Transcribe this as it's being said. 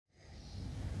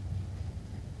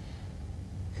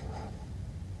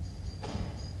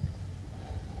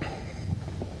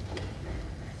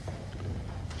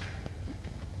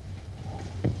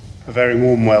A very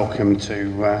warm welcome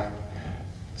to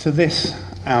this,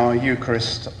 our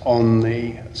Eucharist on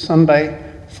the Sunday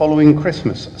following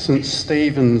Christmas, St.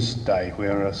 Stephen's Day.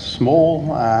 We're a small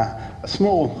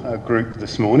group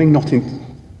this morning,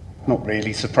 not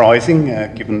really surprising,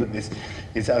 given that this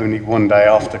is only one day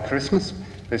after Christmas.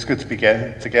 But it's good to be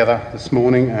together this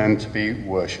morning and to be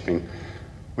worshipping.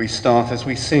 We start as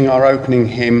we sing our opening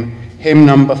hymn, hymn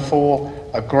number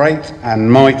 4, A Great and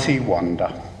Mighty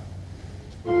Wonder.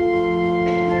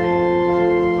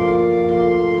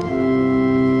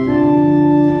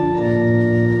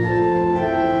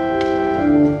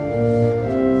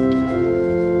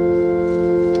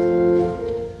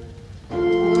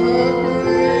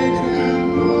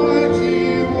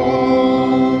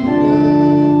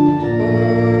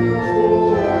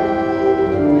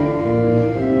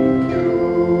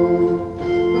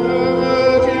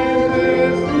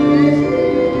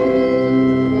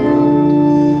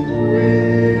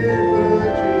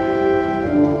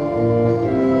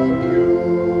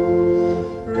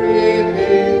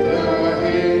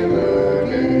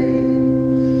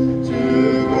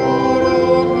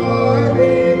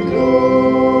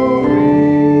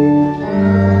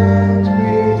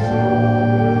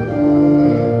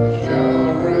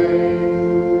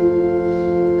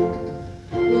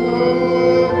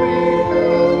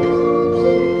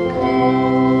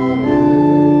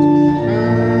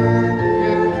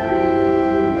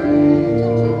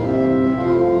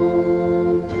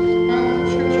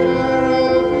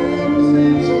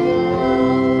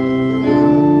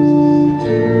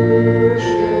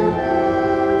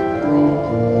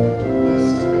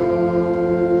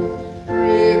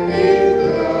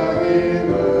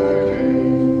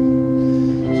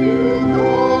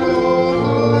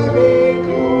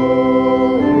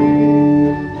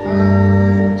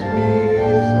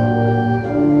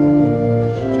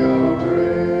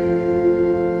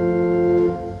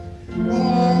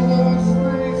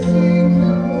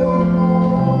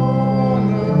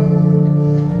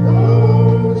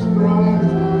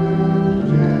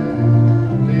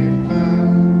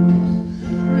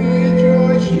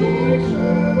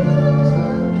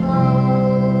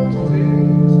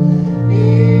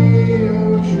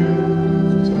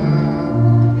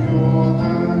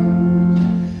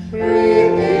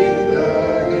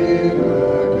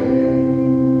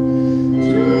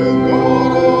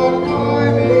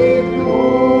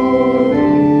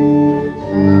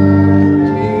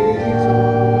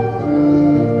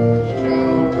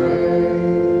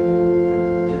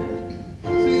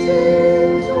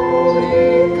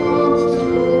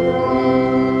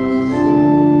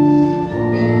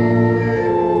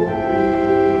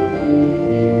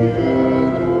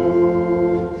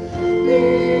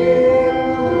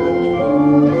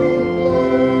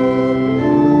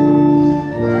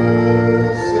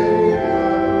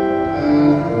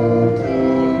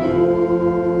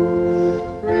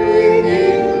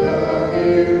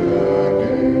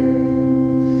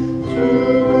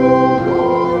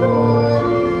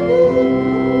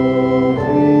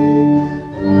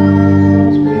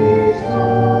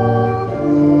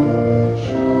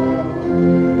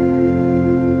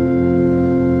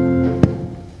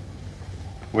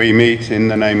 We meet in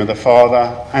the name of the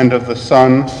Father, and of the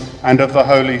Son, and of the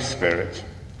Holy Spirit.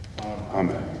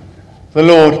 Amen. The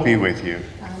Lord be with you.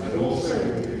 And also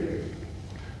with you.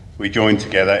 We join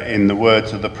together in the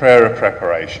words of the prayer of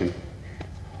preparation.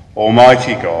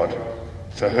 Almighty God,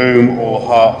 to whom all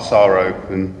hearts are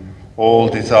open, all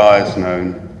desires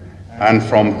known, and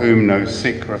from whom no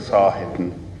secrets are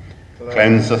hidden,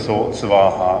 cleanse the thoughts of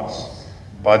our hearts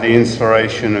by the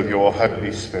inspiration of your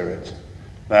Holy Spirit,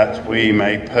 that we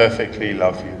may perfectly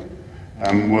love you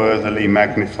and worthily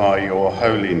magnify your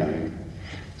holy name,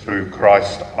 through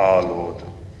Christ our Lord.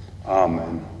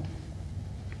 Amen.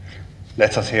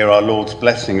 Let us hear our Lord's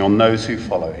blessing on those who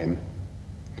follow him.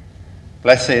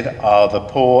 Blessed are the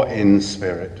poor in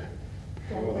spirit,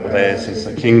 for theirs is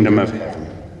the kingdom of heaven.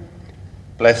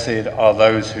 Blessed are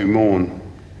those who mourn,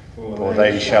 for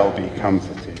they shall be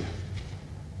comforted.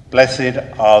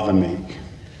 Blessed are the meek,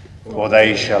 for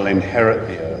they shall inherit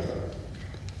the earth.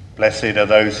 Blessed are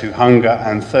those who hunger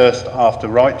and thirst after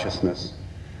righteousness,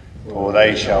 for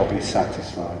they shall be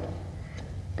satisfied.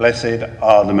 Blessed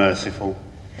are the merciful,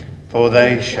 for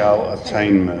they shall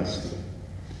obtain mercy.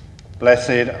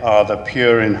 Blessed are the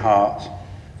pure in heart,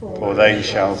 for they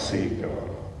shall see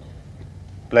God.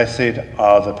 Blessed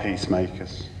are the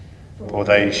peacemakers, for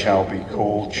they shall be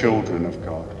called children of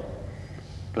God.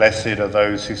 Blessed are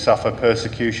those who suffer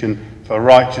persecution for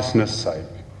righteousness' sake,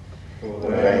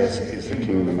 for theirs is the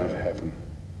kingdom of heaven.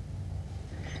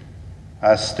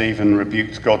 As Stephen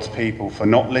rebuked God's people for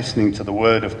not listening to the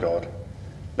word of God,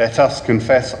 Let us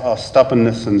confess our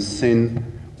stubbornness and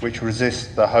sin, which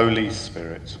resist the Holy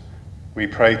Spirit. We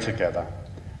pray together.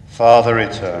 Father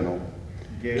eternal,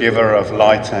 giver of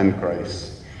light and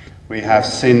grace, we have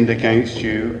sinned against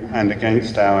you and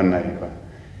against our neighbour,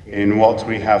 in what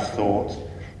we have thought,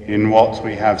 in what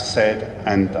we have said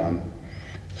and done,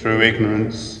 through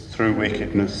ignorance, through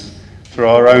wickedness, through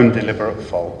our own deliberate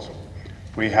fault.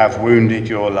 We have wounded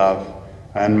your love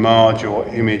and marred your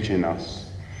image in us.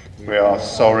 We are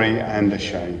sorry and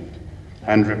ashamed,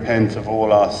 and repent of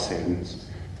all our sins,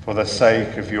 for the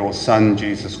sake of your Son,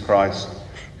 Jesus Christ,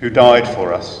 who died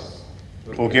for us.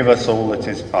 Forgive us all that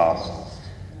is past,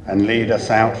 and lead us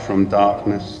out from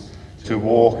darkness to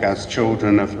walk as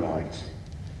children of light.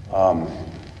 Amen.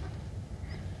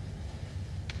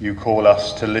 You call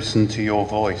us to listen to your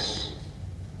voice.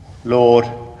 Lord,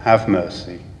 have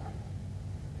mercy.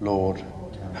 Lord,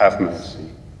 have mercy.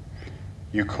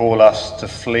 You call us to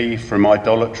flee from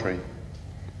idolatry.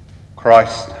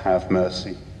 Christ, have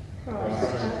mercy.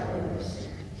 Christ, have mercy.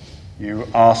 You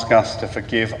ask us to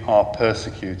forgive our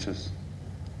persecutors.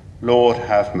 Lord,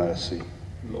 have mercy.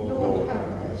 Lord, have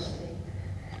mercy.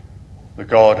 The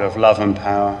God of love and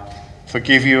power,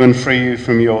 forgive you and free you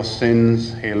from your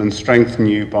sins, heal and strengthen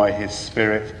you by his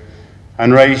Spirit,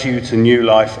 and raise you to new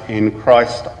life in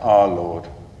Christ our Lord.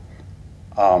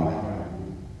 Amen.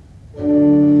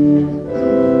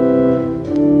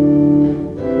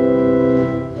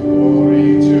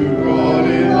 Glory to God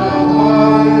in the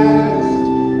highest,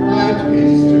 and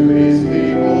peace to his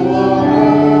people on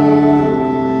earth.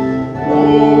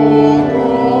 Lord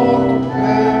God,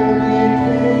 heavenly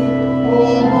King,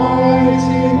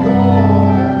 almighty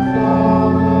God and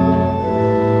Father,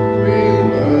 we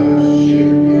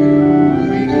worship you,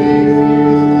 we give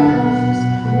you thanks,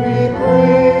 we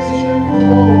praise you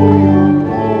for your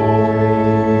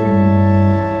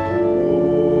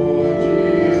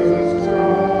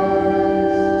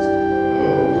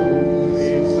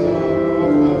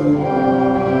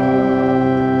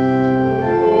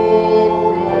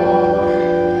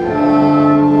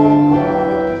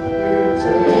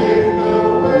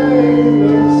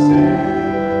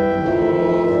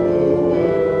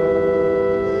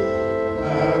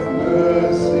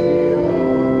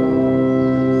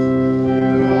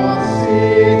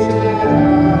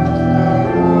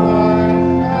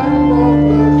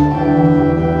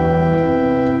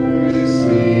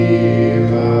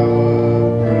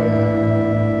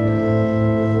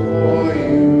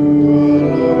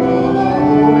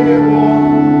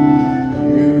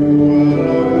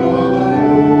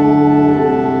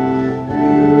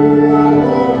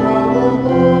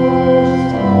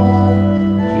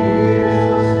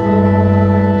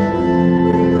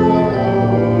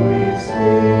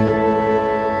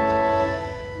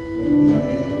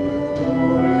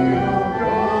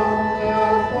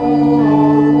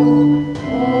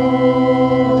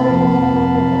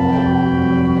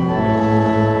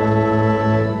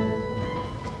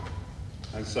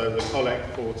And so the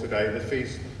collect for today, the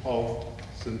feast of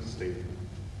St. Stephen.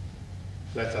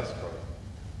 Let us pray.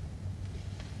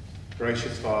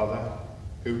 Gracious Father,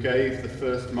 who gave the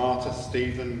first martyr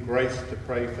Stephen grace to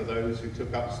pray for those who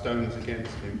took up stones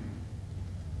against him,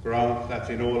 grant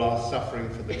that in all our suffering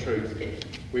for the truth,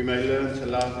 we may learn to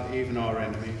love even our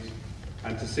enemies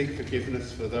and to seek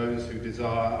forgiveness for those who desire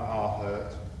our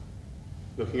hurt,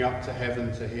 looking up to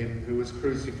heaven to him who was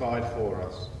crucified for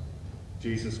us,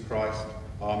 Jesus Christ,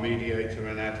 our mediator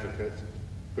and advocate,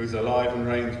 who is alive and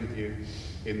reigns with you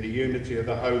in the unity of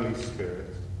the Holy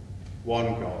Spirit,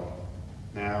 one God,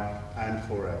 now and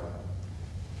forever.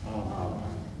 Amen.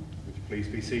 Would you please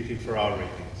be seated for our readings?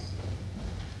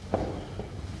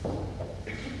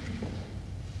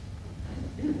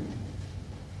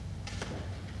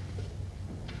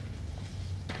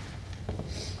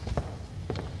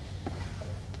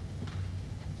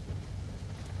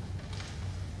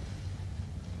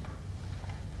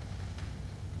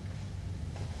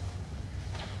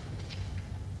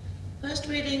 First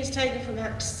reading is taken from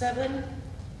Acts 7,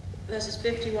 verses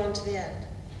 51 to the end.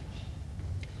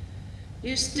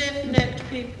 You stiff-necked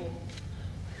people,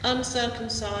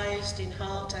 uncircumcised in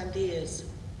heart and ears,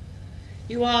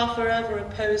 you are forever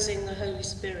opposing the Holy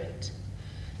Spirit,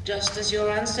 just as your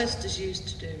ancestors used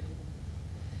to do.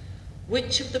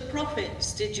 Which of the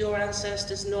prophets did your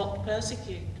ancestors not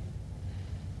persecute?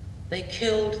 They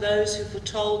killed those who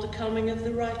foretold the coming of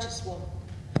the righteous one.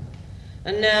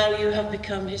 And now you have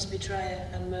become his betrayer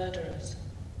and murderers.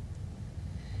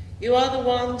 You are the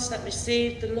ones that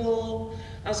received the law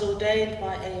as ordained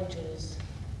by angels,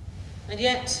 and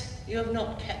yet you have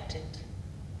not kept it.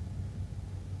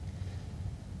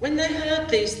 When they heard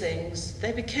these things,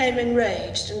 they became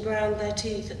enraged and ground their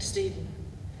teeth at Stephen.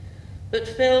 But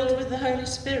filled with the Holy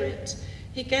Spirit,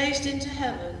 he gazed into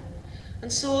heaven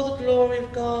and saw the glory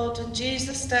of God and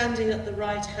Jesus standing at the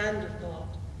right hand of God.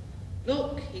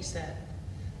 "Look," he said,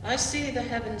 "I see the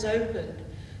heavens opened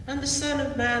and the Son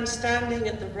of Man standing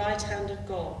at the right hand of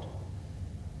God."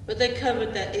 But they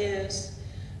covered their ears,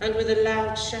 and with a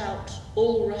loud shout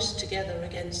all rushed together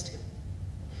against him.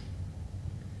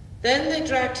 Then they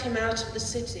dragged him out of the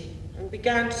city and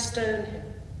began to stone him.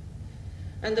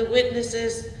 And the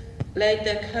witnesses laid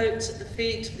their coats at the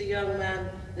feet of the young man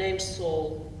named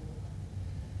Saul.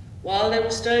 While they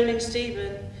were stoning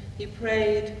Stephen, he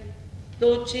prayed,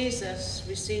 "Lord Jesus,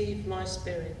 receive my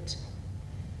spirit."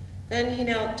 Then he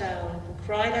knelt down and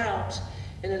cried out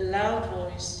in a loud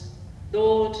voice,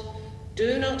 "Lord,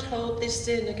 do not hold this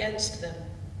sin against them."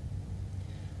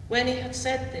 When he had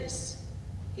said this,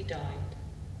 he died.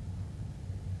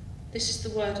 This is the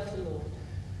word of the Lord.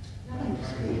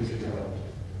 Thanks be to God.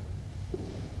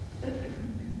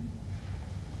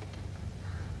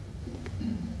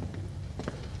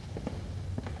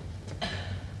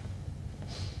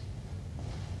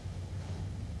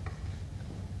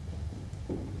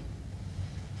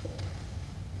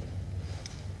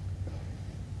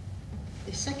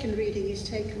 The second reading is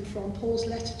taken from Paul's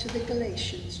letter to the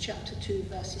Galatians, chapter 2,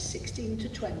 verses 16 to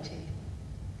 20.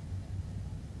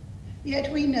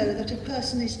 Yet we know that a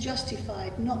person is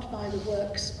justified not by the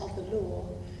works of the law,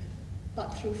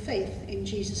 but through faith in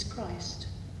Jesus Christ.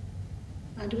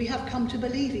 And we have come to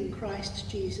believe in Christ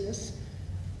Jesus,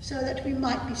 so that we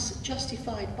might be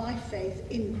justified by faith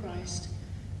in Christ,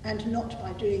 and not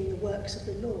by doing the works of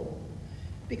the law,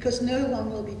 because no one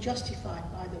will be justified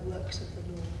by the works of the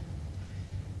law.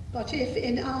 But if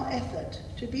in our effort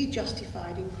to be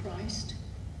justified in Christ,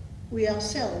 we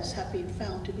ourselves have been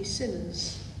found to be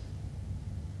sinners,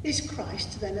 is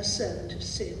Christ then a servant of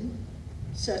sin?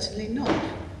 Certainly not.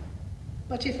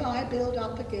 But if I build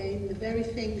up again the very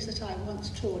things that I once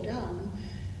tore down,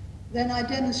 then I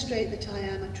demonstrate that I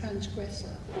am a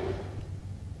transgressor.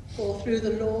 For through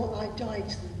the law I died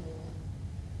to the law,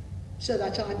 so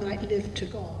that I might live to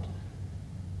God.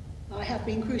 I have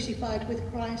been crucified with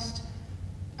Christ,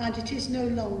 and it is no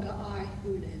longer I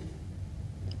who live,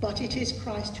 but it is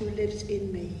Christ who lives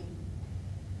in me.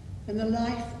 And the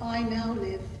life I now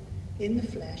live in the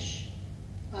flesh,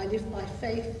 I live by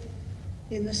faith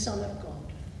in the Son of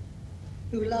God,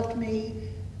 who loved me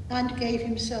and gave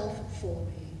himself for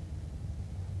me.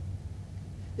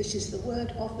 This is the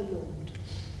word of the Lord.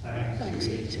 Thanks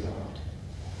be to God.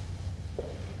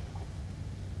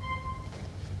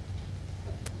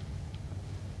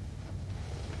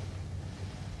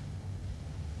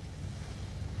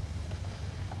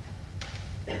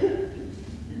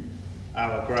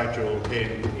 Our gradual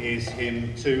hymn is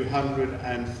hymn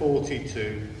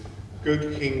 242,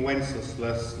 Good King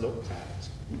Wenceslas Looked At.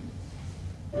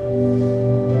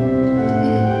 Right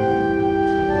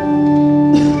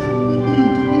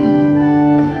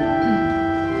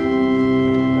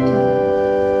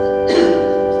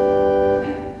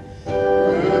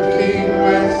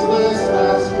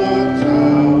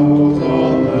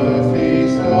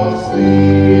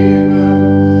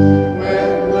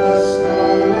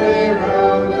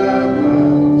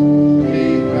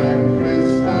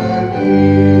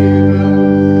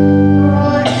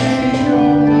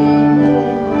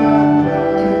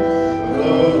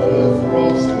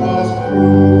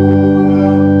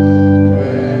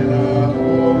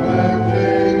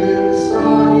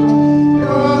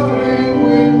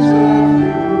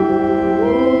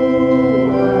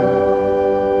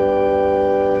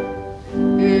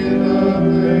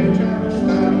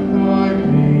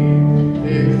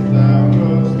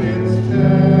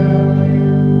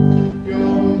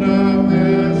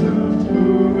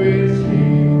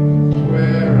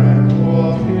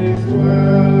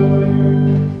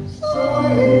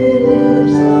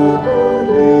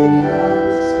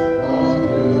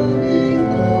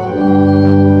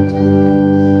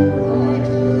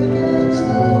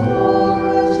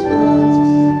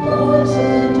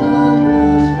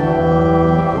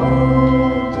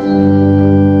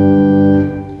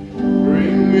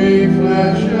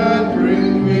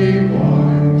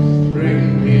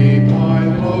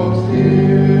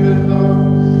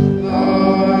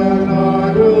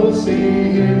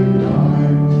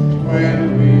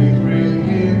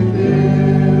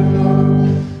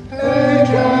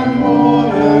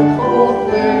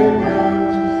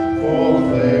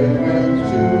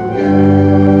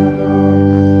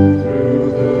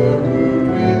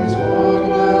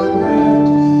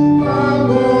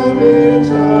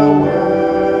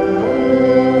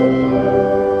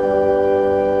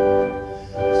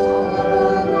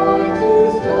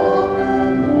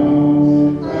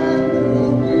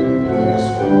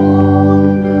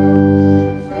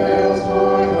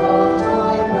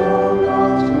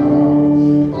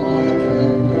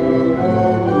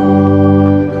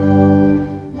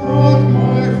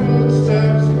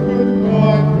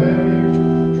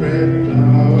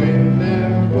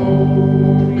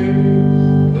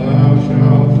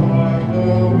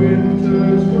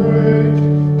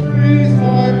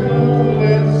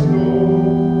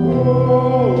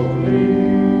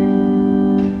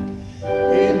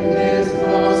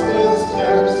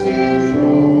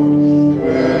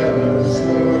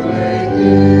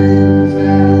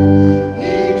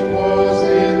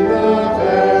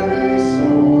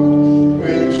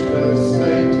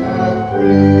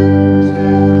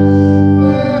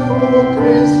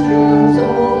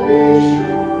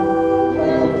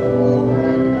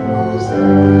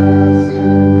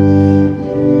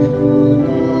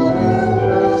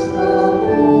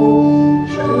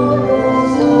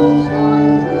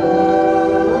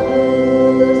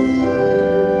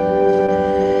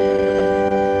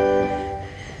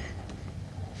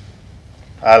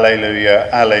Alleluia,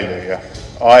 alleluia.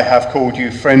 I have called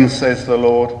you friends, says the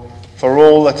Lord, for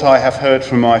all that I have heard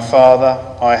from my Father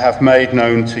I have made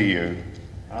known to you.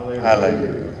 Alleluia.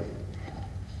 Alleluia.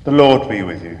 The Lord be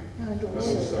with you. And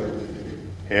also.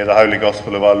 Hear the Holy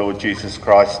Gospel of our Lord Jesus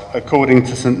Christ according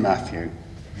to St. Matthew.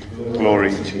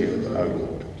 Glory to you, O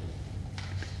Lord.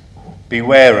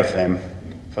 Beware of them,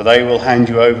 for they will hand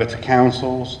you over to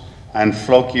councils and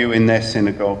flog you in their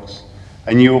synagogues,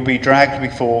 and you will be dragged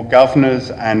before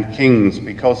governors and kings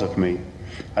because of me,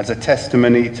 as a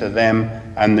testimony to them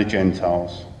and the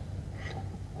Gentiles.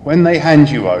 When they hand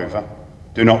you over,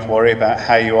 do not worry about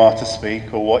how you are to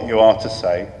speak or what you are to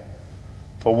say,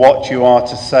 for what you are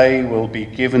to say will be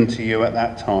given to you at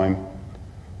that time.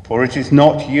 For it is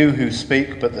not you who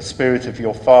speak, but the Spirit of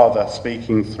your Father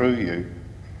speaking through you.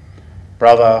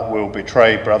 Brother will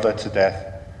betray brother to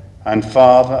death, and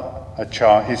father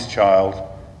his child,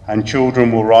 and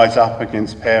children will rise up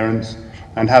against parents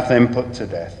and have them put to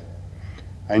death.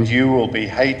 And you will be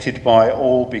hated by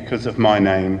all because of my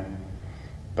name,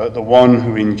 but the one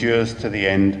who endures to the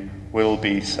end will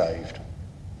be saved.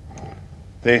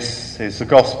 This is the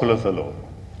gospel of the Lord.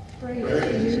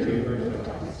 Praise to you, O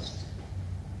Christ.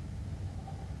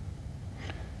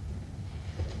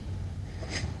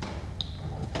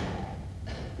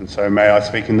 And so may I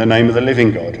speak in the name of the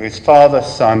living God, who is Father,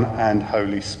 Son, and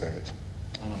Holy Spirit.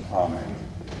 Amen.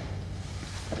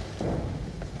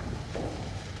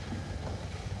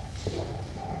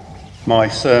 My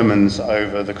sermons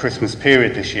over the Christmas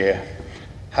period this year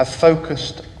have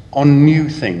focused on new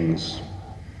things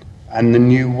and the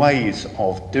new ways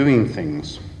of doing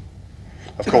things.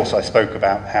 Of course, I spoke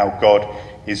about how God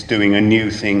is doing a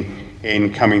new thing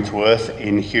in coming to earth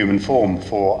in human form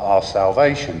for our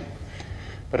salvation.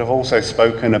 But I've also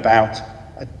spoken about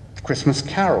A Christmas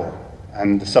Carol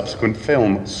and the subsequent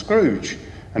film Scrooge,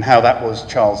 and how that was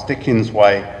Charles Dickens'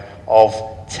 way of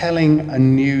telling a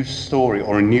new story,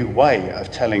 or a new way of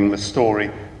telling the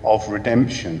story of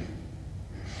redemption.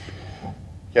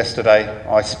 Yesterday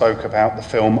I spoke about the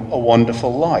film A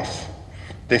Wonderful Life.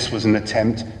 This was an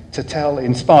attempt to tell,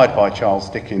 inspired by Charles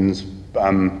Dickens'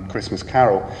 Christmas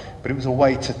Carol, but it was a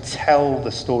way to tell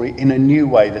the story in a new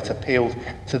way that appealed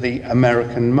to the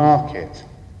American market.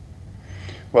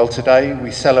 Well, today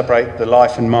we celebrate the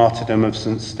life and martyrdom of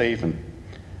St. Stephen.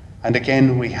 And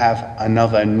again we have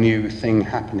another new thing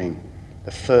happening,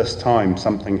 the first time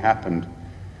something happened.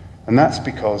 And that's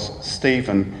because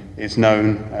Stephen is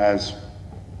known as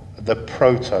the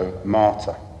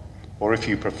proto-martyr, or if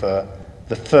you prefer,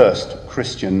 the first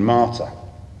Christian martyr.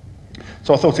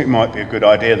 So I thought it might be a good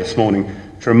idea this morning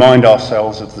to remind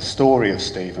ourselves of the story of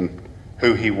Stephen,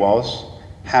 who he was,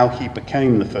 how he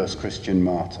became the first Christian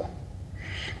martyr.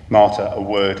 Martyr, a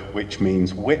word which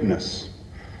means witness.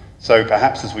 So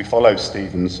perhaps as we follow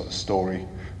Stephen's story,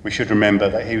 we should remember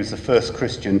that he was the first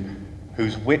Christian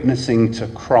whose witnessing to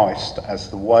Christ as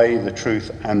the way, the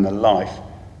truth, and the life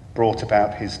brought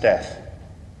about his death.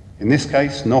 In this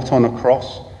case, not on a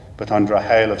cross, but under a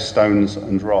hail of stones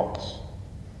and rocks.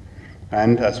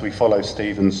 And as we follow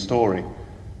Stephen's story,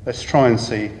 let's try and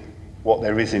see what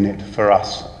there is in it for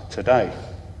us today.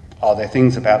 Are there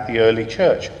things about the early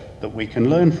church that we can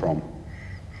learn from?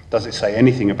 Does it say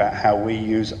anything about how we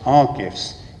use our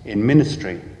gifts in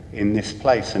ministry in this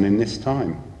place and in this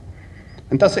time?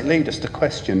 And does it lead us to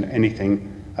question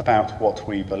anything about what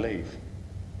we believe?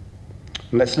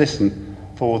 And let's listen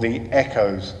for the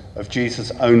echoes of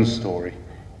Jesus' own story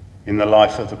in the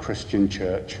life of the Christian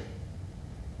church.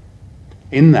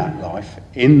 In that life,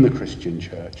 in the Christian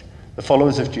church, the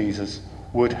followers of Jesus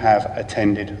would have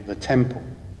attended the temple.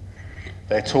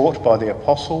 They're taught by the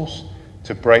apostles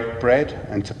to break bread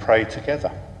and to pray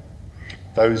together.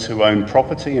 Those who own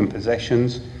property and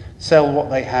possessions sell what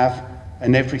they have,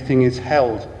 and everything is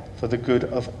held for the good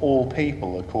of all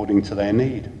people according to their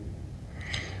need.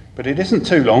 But it isn't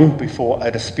too long before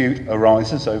a dispute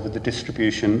arises over the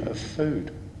distribution of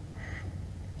food.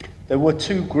 There were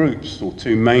two groups, or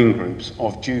two main groups,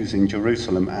 of Jews in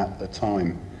Jerusalem at the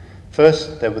time.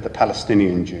 First, there were the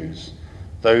Palestinian Jews,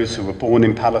 those who were born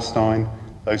in Palestine,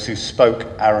 those who spoke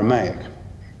Aramaic.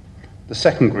 The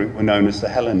second group were known as the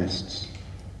Hellenists.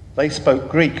 They spoke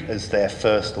Greek as their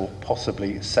first or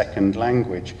possibly second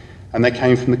language, and they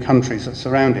came from the countries that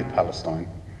surrounded Palestine.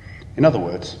 In other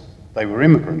words, they were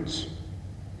immigrants.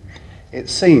 It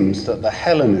seems that the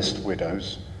Hellenist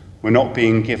widows were not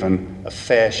being given a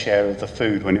fair share of the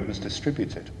food when it was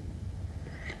distributed.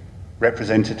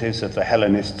 Representatives of the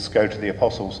Hellenists go to the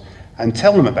apostles and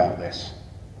tell them about this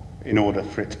in order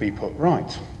for it to be put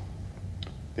right.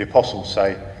 The apostles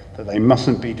say that they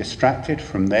mustn't be distracted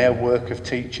from their work of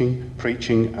teaching,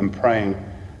 preaching and praying,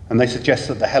 and they suggest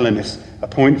that the Hellenists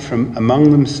appoint from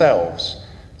among themselves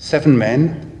 7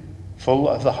 men full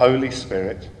of the Holy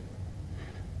Spirit,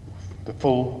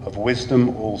 full of wisdom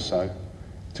also,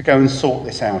 to go and sort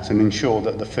this out and ensure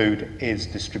that the food is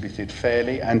distributed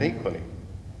fairly and equally.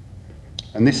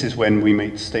 And this is when we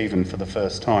meet Stephen for the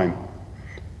first time.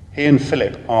 He and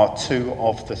Philip are 2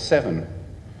 of the 7.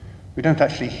 We don't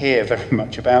actually hear very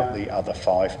much about the other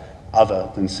 5 other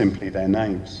than simply their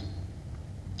names.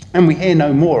 And we hear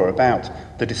no more about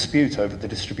the dispute over the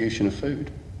distribution of food.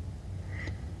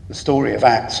 The story of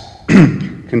Acts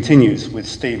continues with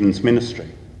Stephen's ministry.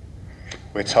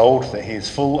 We're told that he is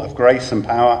full of grace and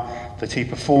power, that he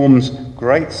performs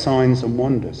great signs and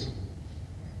wonders.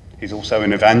 He's also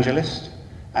an evangelist,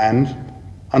 and,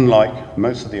 unlike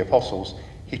most of the apostles,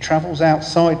 he travels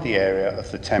outside the area of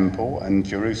the temple and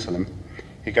Jerusalem.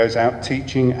 He goes out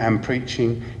teaching and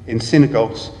preaching in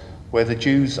synagogues where the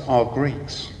Jews are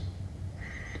Greeks,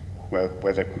 where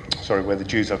the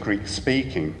Jews are Greek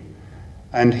speaking,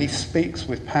 and he speaks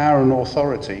with power and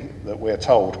authority that we're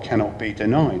told cannot be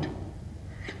denied.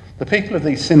 The people of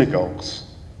these synagogues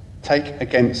take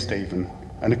against Stephen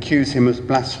and accuse him of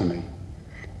blasphemy.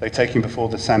 They take him before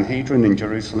the Sanhedrin in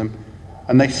Jerusalem,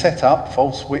 and they set up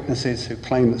false witnesses who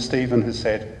claim that Stephen has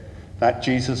said that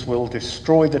Jesus will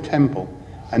destroy the temple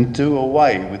and do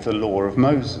away with the law of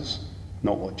Moses,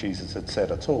 not what Jesus had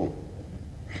said at all.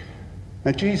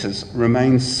 Now, Jesus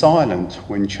remains silent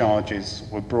when charges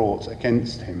were brought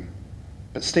against him,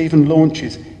 but Stephen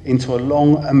launches into a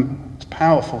long and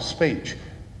powerful speech,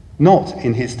 not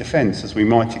in his defence as we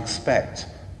might expect,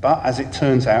 but, as it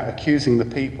turns out, accusing the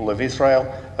people of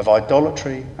Israel of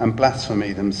idolatry and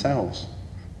blasphemy themselves.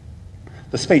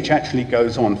 The speech actually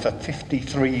goes on for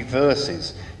 53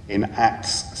 verses in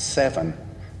Acts 7,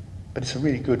 but it's a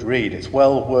really good read. It's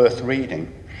well worth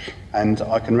reading, and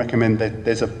I can recommend that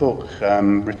there's a book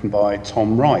written by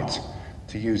Tom Wright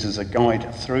to use as a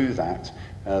guide through that.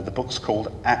 The book's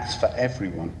called Acts for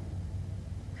Everyone.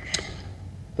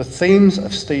 The themes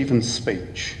of Stephen's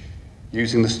speech,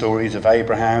 using the stories of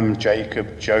Abraham,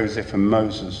 Jacob, Joseph and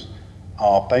Moses,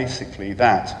 are basically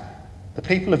that the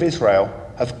people of Israel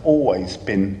have always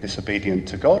been disobedient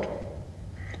to God,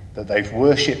 that they've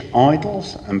worshipped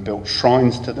idols and built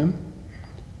shrines to them,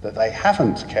 that they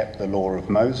haven't kept the law of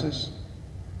Moses,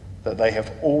 that they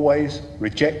have always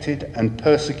rejected and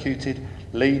persecuted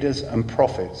leaders and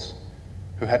prophets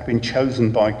who had been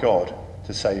chosen by God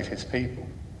to save his people.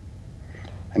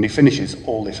 And he finishes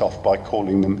all this off by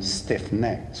calling them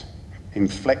stiff-necked,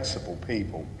 inflexible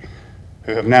people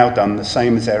who have now done the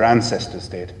same as their ancestors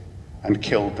did and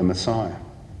killed the Messiah.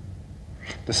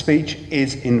 The speech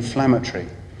is inflammatory,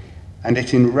 and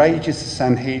it enrages the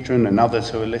Sanhedrin and others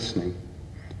who are listening.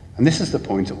 And this is the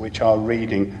point at which our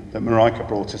reading that Marika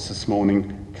brought us this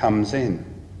morning comes in.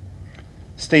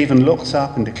 Stephen looks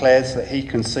up and declares that he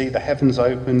can see the heavens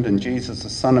opened and Jesus, the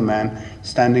Son of Man,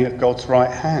 standing at God's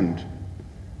right hand.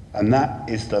 And that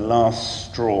is the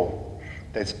last straw.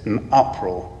 There's an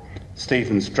uproar.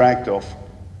 Stephen's dragged off,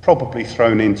 probably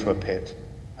thrown into a pit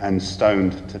and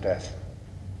stoned to death.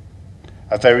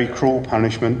 A very cruel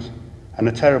punishment and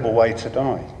a terrible way to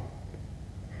die.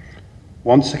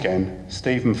 Once again,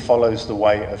 Stephen follows the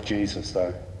way of Jesus,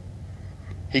 though.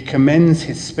 He commends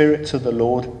his spirit to the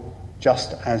Lord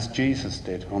just as Jesus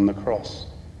did on the cross.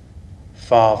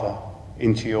 Father,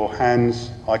 into your hands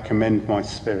I commend my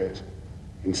spirit.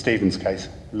 In Stephen's case,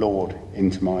 Lord,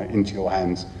 into your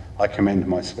hands I commend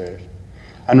my spirit.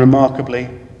 And remarkably,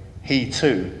 he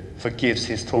too forgives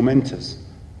his tormentors.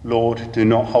 Lord, do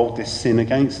not hold this sin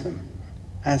against them,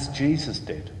 as Jesus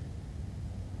did.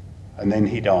 And then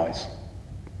he dies.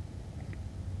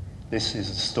 This is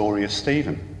the story of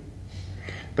Stephen.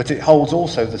 But it holds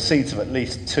also the seeds of at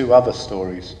least 2 other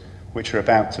stories which are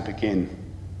about to begin.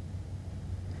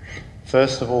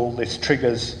 First of all, this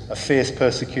triggers a fierce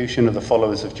persecution of the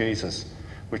followers of Jesus,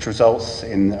 which results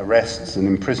in arrests and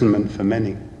imprisonment for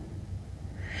many.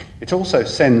 It also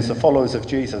sends the followers of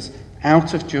Jesus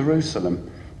out of Jerusalem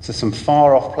to some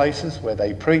far-off places where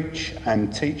they preach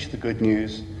and teach the good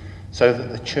news so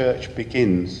that the church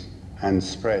begins and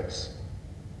spreads.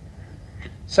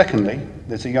 Secondly,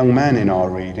 there's a young man in our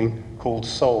reading called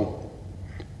Saul,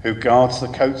 who guards the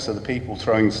coats of the people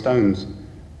throwing stones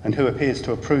and who appears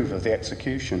to approve of the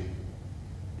execution.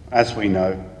 As we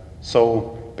know,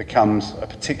 Saul becomes a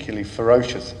particularly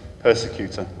ferocious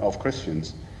persecutor of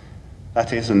Christians.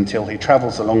 That is, until he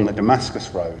travels along the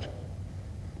Damascus road.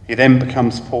 He then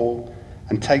becomes Paul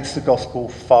and takes the gospel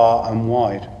far and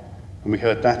wide. And we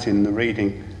heard that in the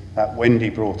reading that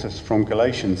Wendy brought us from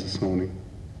Galatians this morning.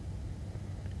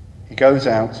 He goes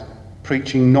out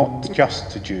preaching not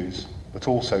just to Jews, but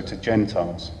also to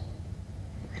Gentiles.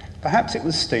 Perhaps it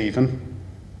was Stephen.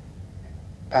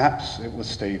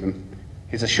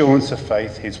 His assurance of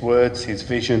faith, his words, his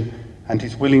vision, and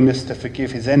his willingness to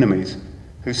forgive his enemies,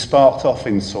 who sparked off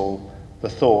in Saul the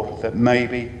thought that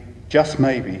maybe, just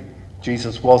maybe,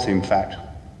 Jesus was in fact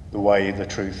the way, the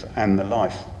truth, and the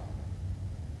life.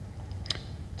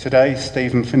 Today,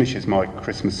 Stephen finishes my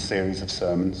Christmas series of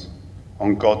sermons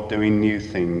on God doing new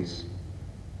things,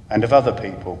 and of other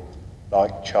people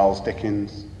like Charles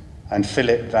Dickens and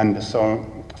Philip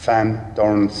Van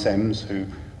Doren Sims, who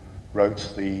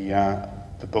wrote the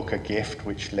book A Gift,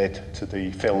 which led to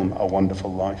the film A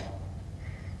Wonderful Life.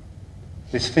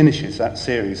 This finishes that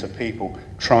series of people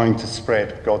trying to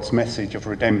spread God's message of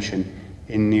redemption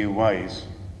in new ways.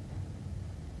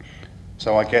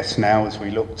 So I guess now, as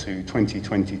we look to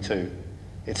 2022,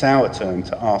 it's our turn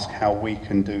to ask how we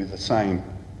can do the same.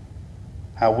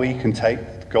 How we can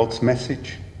take God's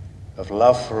message of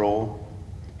love for all,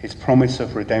 his promise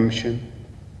of redemption,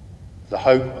 the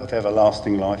hope of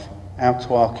everlasting life, out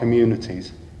to our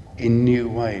communities in new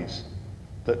ways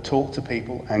that talk to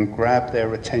people and grab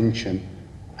their attention,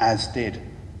 as did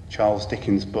Charles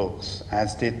Dickens' books,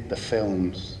 as did the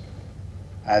films,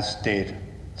 as did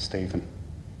Stephen.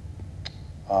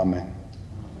 Amen.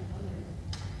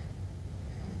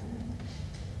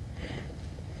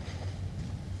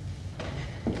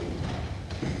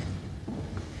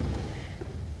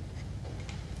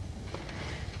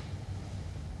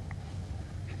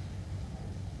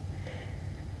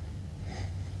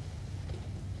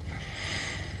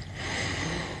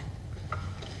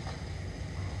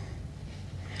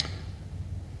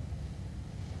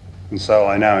 And so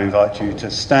I now invite you to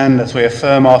stand as we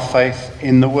affirm our faith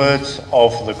in the words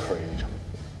of the Creed.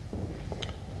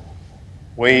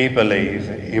 We believe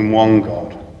in one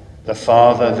God, the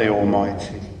Father, the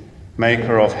Almighty,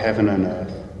 maker of heaven and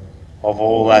earth, of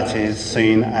all that is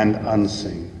seen and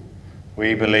unseen.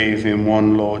 We believe in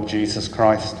one Lord Jesus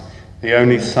Christ, the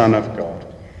only Son of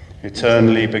God,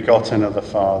 eternally begotten of the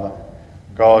Father,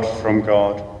 God from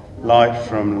God, light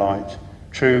from light,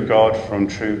 true God from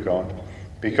true God,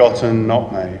 begotten,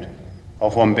 not made,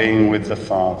 of one being with the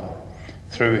Father.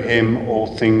 Through him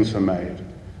all things were made.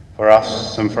 For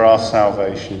us and for our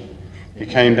salvation, he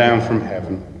came down from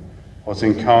heaven, was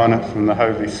incarnate from the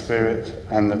Holy Spirit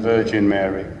and the Virgin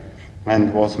Mary,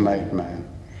 and was made man.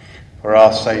 For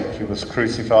our sake he was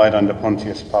crucified under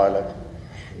Pontius Pilate.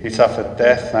 He suffered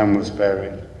death and was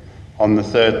buried. On the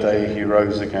third day he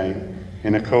rose again,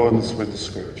 in accordance with the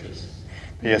Scriptures.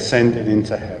 He ascended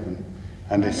into heaven,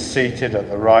 and is seated at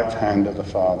the right hand of the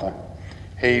Father.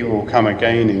 He will come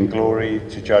again in glory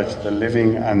to judge the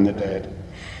living and the dead,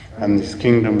 and his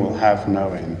kingdom will have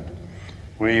no end.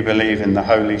 We believe in the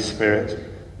Holy Spirit,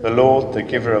 the Lord, the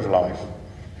giver of life,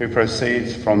 who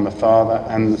proceeds from the Father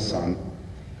and the Son,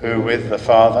 who with the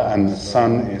Father and the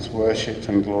Son is worshipped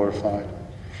and glorified,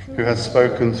 who has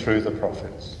spoken through the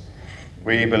prophets.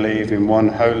 We believe in one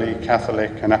holy,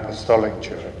 Catholic and Apostolic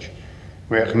Church.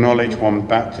 We acknowledge one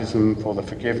baptism for the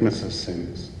forgiveness of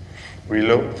sins. We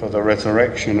look for the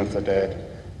resurrection of the dead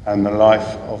and the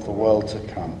life of the world to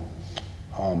come.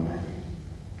 Amen.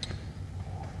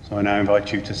 So I now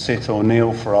invite you to sit or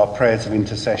kneel for our prayers of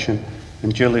intercession,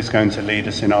 and Jill is going to lead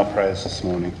us in our prayers this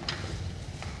morning.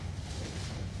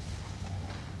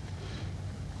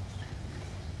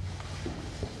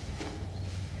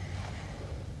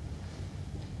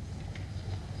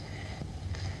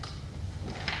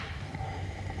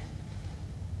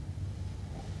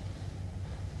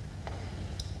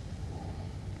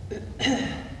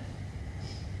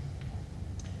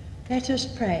 Let us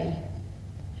pray.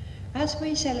 As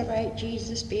we celebrate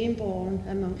Jesus being born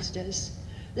amongst us,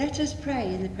 let us pray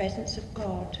in the presence of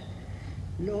God.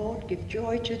 Lord, give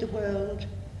joy to the world,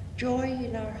 joy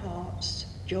in our hearts,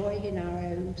 joy in our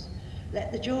homes.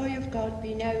 Let the joy of God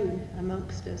be known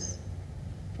amongst us.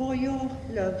 For your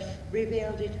love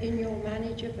revealed it in your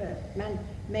manger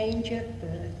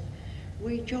birth.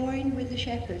 We join with the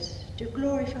shepherds to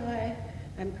glorify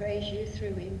and praise you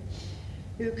through him,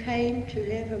 who came to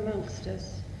live amongst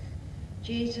us.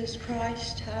 Jesus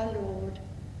Christ, our Lord,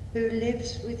 who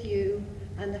lives with you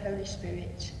and the Holy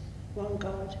Spirit, one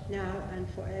God, now and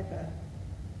forever.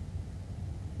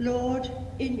 Lord,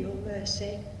 in your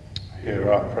mercy,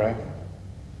 Hear our prayer.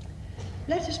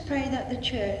 Let us pray that the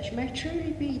Church may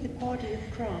truly be the body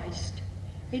of Christ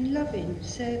in loving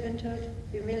servanthood,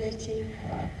 humility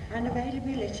and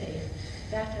availability,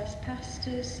 that as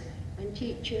pastors and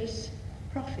teachers,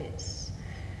 prophets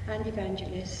and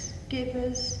evangelists,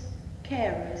 givers,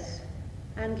 carers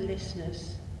and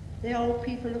listeners, the old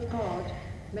people of God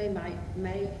may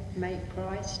make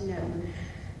Christ known.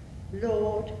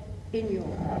 Lord, in your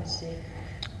mercy.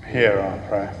 Hear our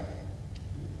prayer.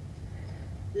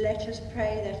 Let us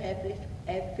pray that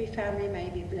every family may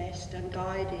be blessed and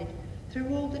guided through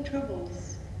all the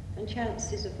troubles and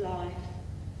chances of life,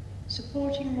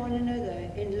 supporting one another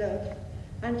in love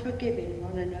and forgiving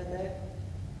one another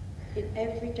in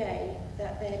every day,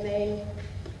 that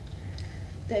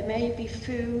there may be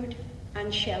food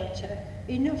and shelter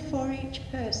enough for each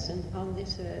person on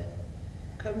this earth,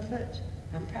 comfort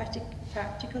and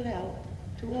practical help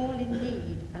to all in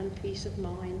need, and peace of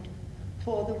mind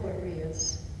for the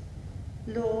warriors.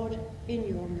 Lord, in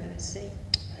your mercy.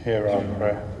 Hear our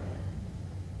prayer.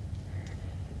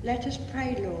 Let us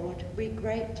pray, Lord. We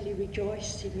greatly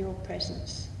rejoice in your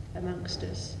presence amongst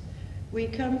us. We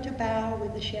come to bow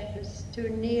with the shepherds,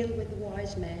 to kneel with the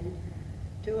wise men,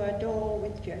 to adore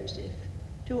with Joseph,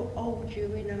 to hold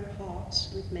you in our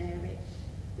hearts with Mary.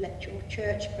 Let your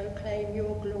church proclaim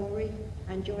your glory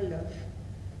and your love.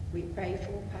 We pray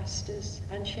for pastors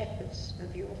and shepherds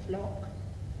of your flock,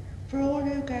 for all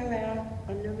who go out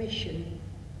on a mission,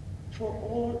 for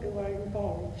all who are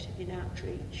involved in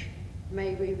outreach.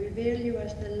 May we reveal you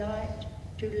as the light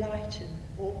to lighten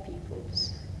all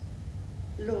peoples.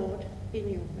 Lord, in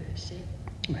your mercy.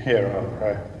 Hear our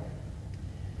prayer.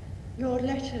 Lord,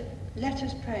 let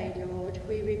us pray, Lord.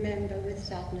 We remember with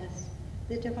sadness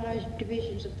the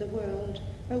divisions of the world,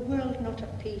 a world not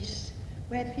at peace,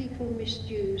 where people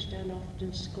misused and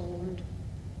often scorned.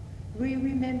 We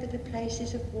remember the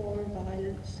places of war and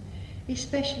violence,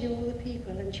 especially all the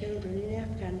people and children in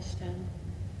Afghanistan,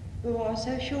 who are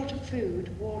so short of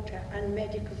food, water and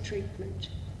medical treatment.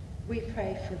 We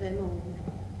pray for them all.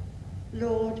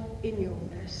 Lord, in your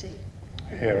mercy.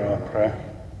 Hear our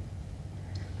prayer.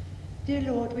 Dear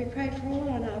Lord, we pray for all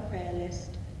on our prayer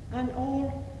list and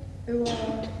all who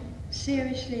are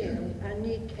seriously ill and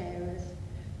need carers.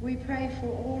 We pray for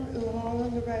all who are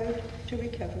on the road to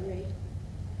recovery.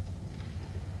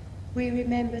 We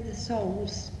remember the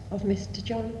souls of Mr.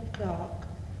 John Clark,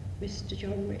 Mr.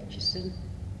 John Richardson,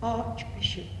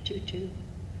 Archbishop Tutu,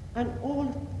 and all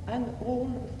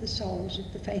of the souls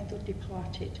of the faithful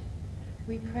departed.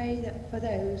 We pray that for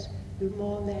those who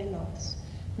mourn their loss,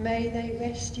 may they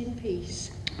rest in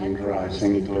peace and rise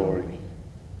in glory.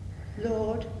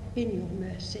 Lord, in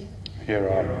your mercy. Hear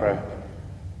our prayer.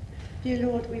 Dear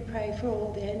Lord, we pray for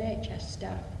all the NHS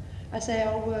staff as they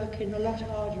are working a lot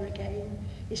harder again,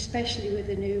 especially with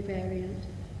the new variant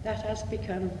that has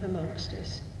become amongst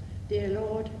us. Dear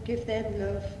Lord, give them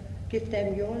love, give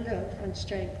them your love and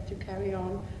strength to carry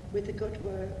on with the good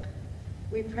work.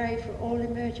 We pray for all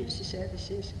emergency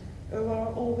services who are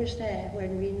always there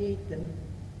when we need them.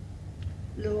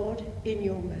 Lord, in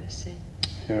your mercy.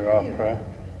 Hear our prayer.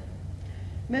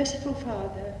 Merciful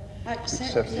Father,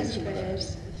 accept these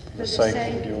prayers for the sake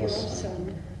sake of of your your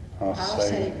Son, our our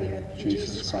Saviour, Saviour, Jesus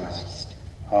Jesus Christ.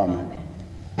 Christ. Amen.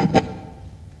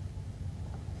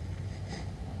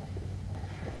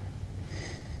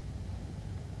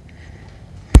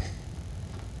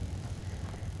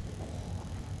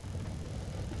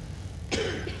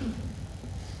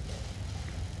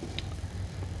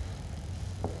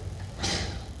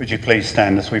 Would you please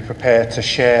stand as we prepare to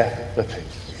share the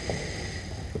peace?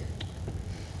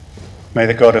 May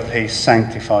the God of peace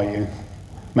sanctify you.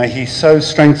 May he so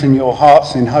strengthen your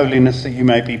hearts in holiness that you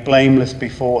may be blameless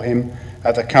before him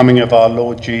at the coming of our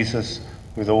Lord Jesus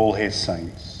with all his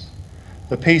saints.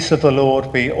 The peace of the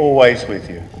Lord be always with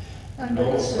you. And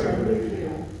also with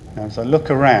you. Now, as I look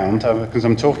around, because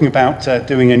I'm talking about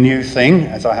doing a new thing,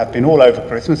 as I have been all over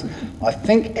Christmas, I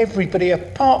think everybody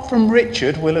apart from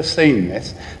Richard will have seen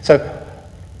this. So,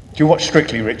 do you watch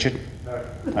Strictly, Richard?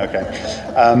 No.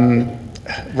 Okay.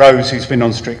 Rose, who's been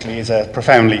on Strictly, is a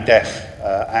profoundly deaf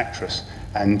actress,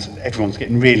 and everyone's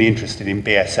getting really interested in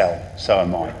BSL, so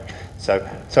am I.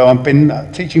 So I've been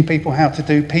teaching people how to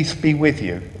do Peace Be With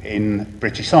You in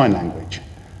British Sign Language.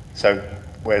 So,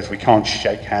 whereas we can't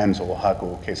shake hands or hug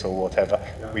or kiss or whatever,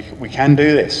 we can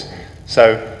do this.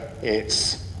 So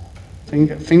it's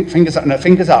fingers up. No,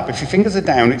 fingers up. If your fingers are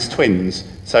down, it's twins.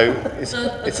 So it's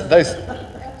those.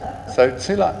 So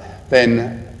two like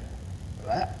then.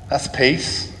 That's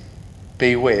peace.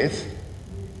 Be with.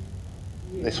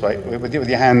 This way, with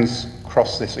your hands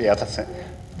crossed this way. Yeah, that's it.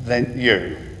 Then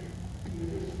you.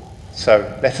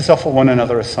 So let us offer one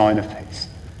another a sign of peace.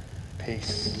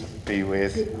 Peace be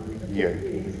with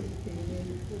you.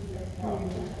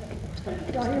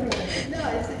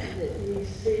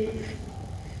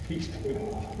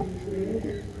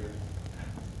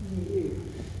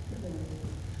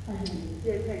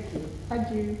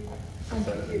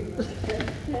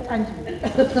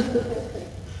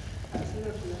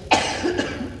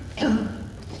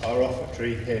 Our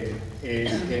offertory hymn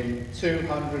is hymn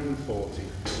 240.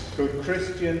 Good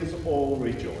Christians all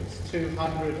rejoice.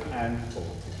 240.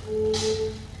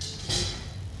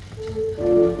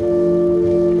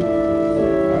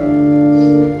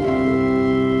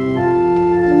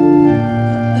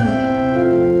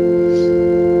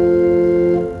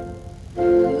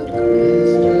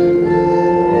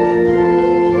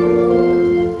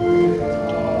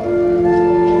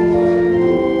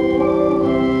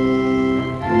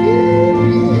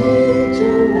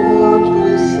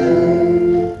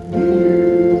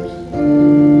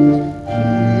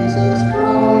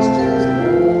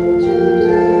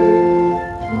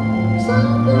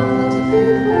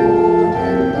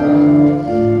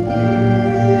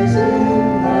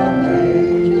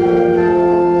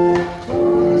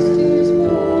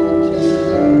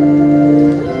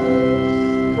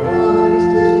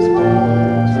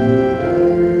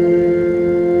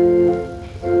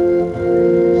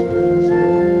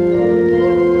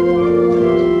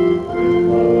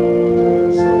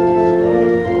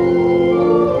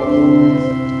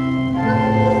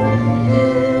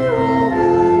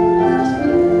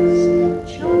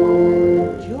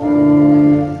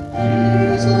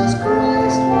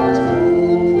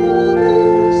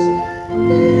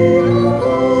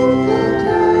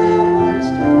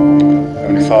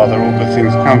 Father, all good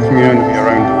things come from you, and of your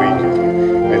own do we give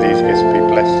them. May these gifts be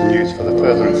blessed and used for the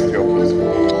furtherance of your kingdom.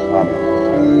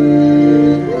 Amen.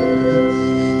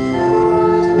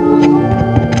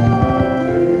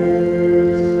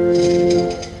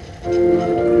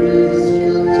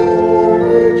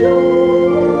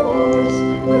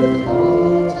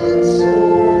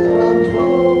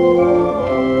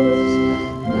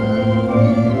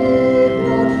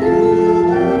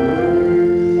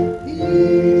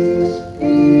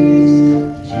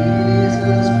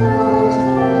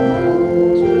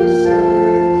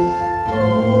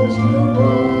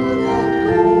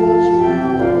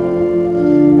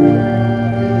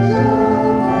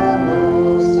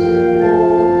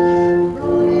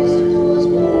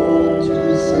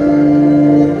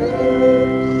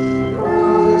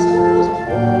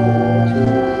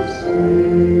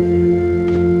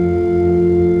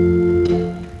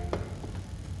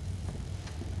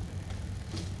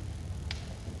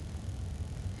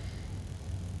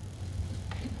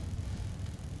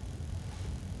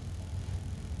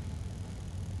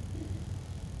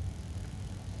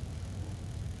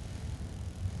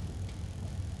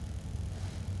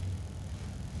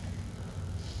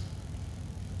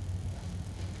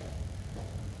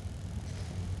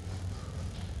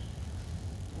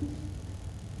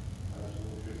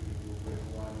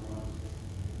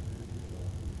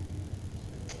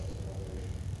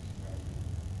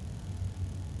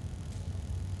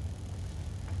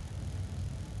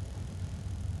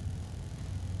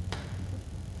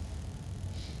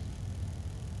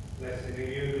 Blessed are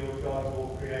you, Lord God of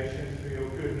all creation. Through your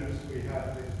goodness we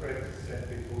have this bread to set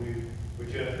before you,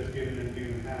 which earth has given and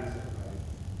human hands have made.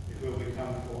 It will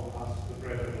become for us the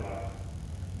bread of life.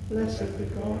 Blessed be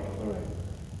God forever.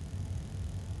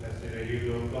 Blessed are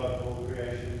you, Lord God of all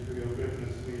creation. Through your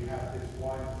goodness we have this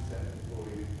wine to set before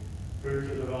you,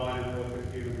 fruit of the vine and work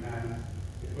of human hands.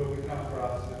 It will become for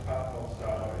us the cup of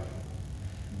salvation.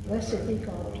 Blessed be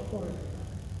God forever.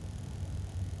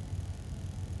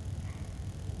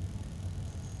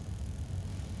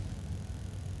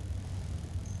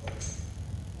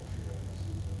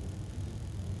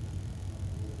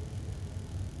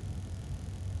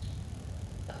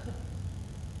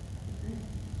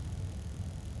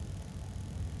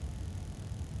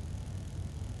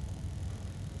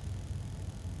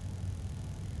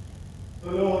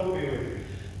 The Lord be with you.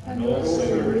 And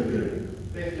also with you.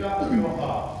 Lift up your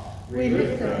hearts. We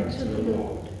lift them to the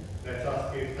Lord. Let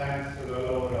us give thanks to the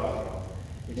Lord our God.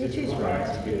 It is right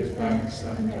to give thanks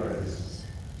and praise.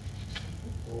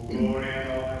 All glory and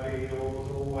honour be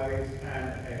yours always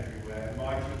and everywhere,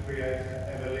 mighty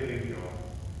Creator, ever living God,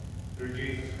 through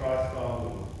Jesus Christ our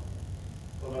Lord.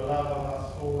 For the love of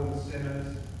us fallen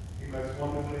sinners, He most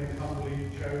wonderfully and humbly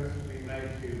chose to be made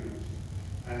human,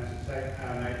 and to take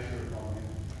our nature upon Him,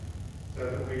 so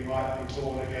that we might be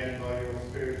born again by your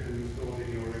Spirit and restored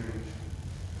in your image.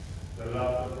 The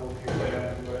love that brought you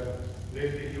down to earth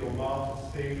lifted your martyr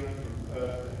Stephen from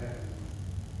earth to heaven.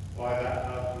 By that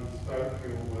love he spoke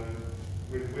your word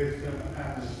with wisdom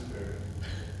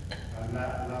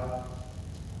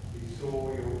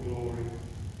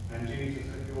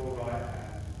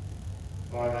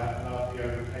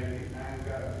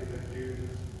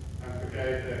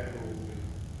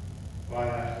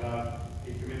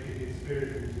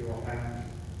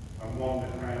won the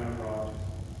crown of righteousness.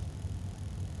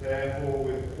 Therefore,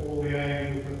 with all the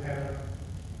angels of heaven,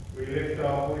 we lift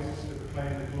our voices to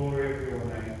proclaim the glory of your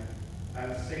name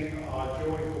and sing our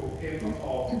joyful hymn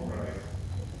of praise.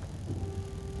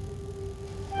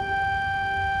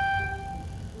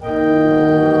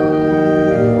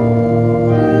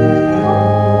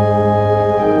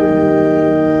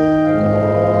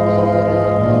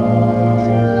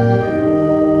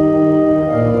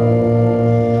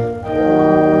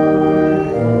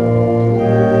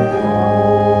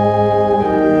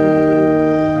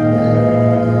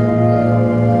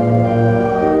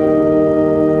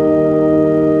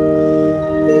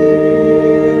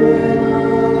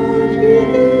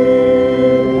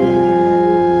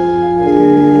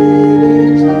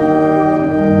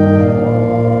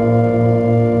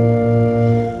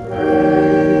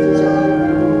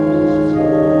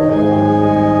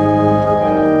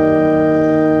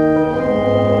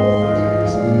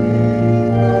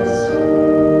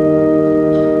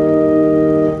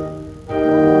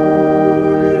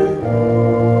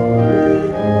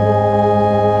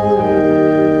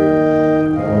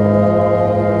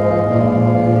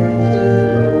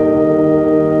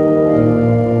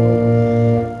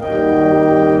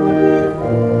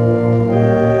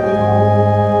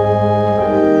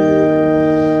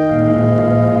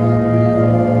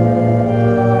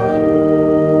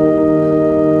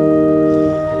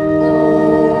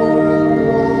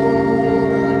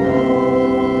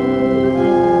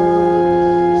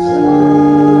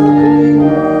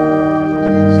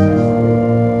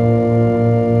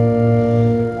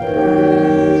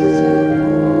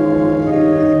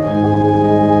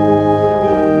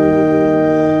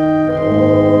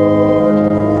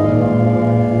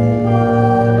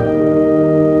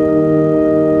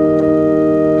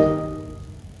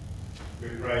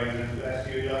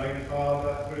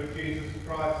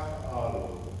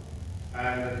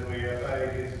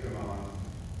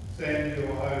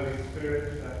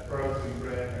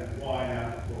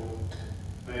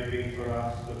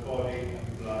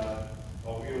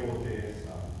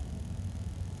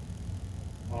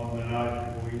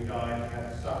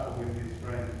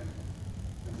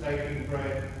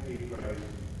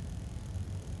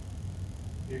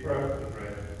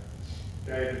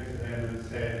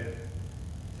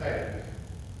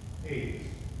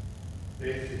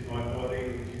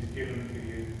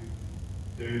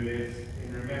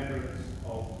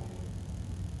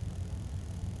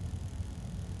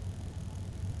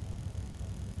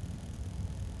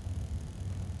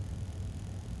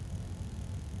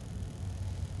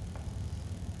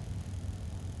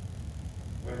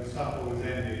 When supper was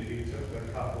ended, he took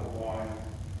the cup of wine.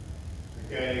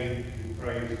 Again he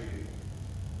praised you,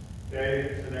 gave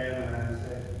it to them and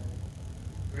said,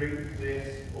 "Drink this,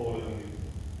 all of you.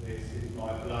 This is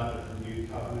my blood of the new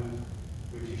covenant,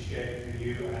 which is shed for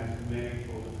you and for many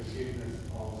for the forgiveness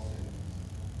of sins.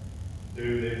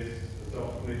 Do this as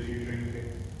often as you drink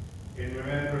it in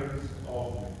remembrance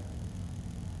of me."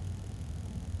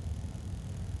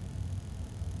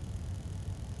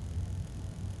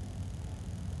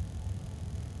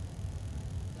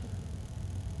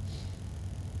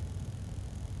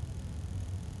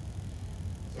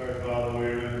 So, Father, we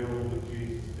remember all that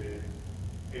Jesus did.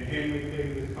 In him we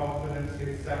plead with confidence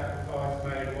his sacrifice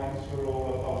made once for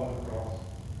all upon the cross,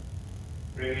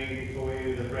 bringing before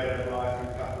you the bread of life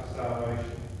and cup of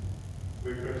salvation.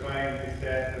 We proclaim his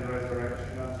death and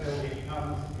resurrection until he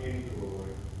comes in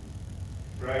glory.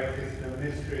 Great is the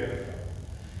mystery of faith.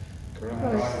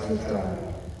 Christ has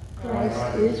died.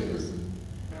 Christ is risen.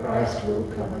 Christ will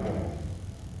come again.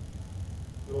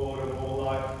 Lord of all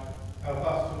life, help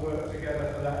us to work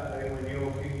together for that day when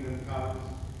your kingdom comes,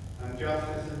 and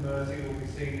justice and mercy will be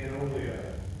seen in all the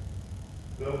earth.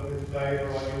 Look with favour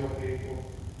on your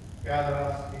people, gather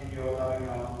us in your loving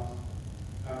arms,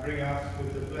 and bring us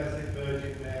with the Blessed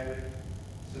Virgin Mary,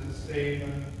 St.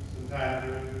 Stephen, St.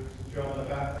 Andrew, St. John the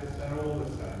Baptist, and all the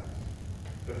saints,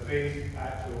 to feast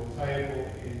at your table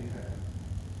in heaven.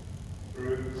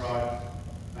 Through Christ,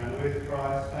 and with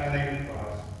Christ, and in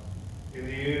Christ, in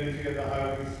the unity of the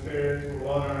Holy Spirit,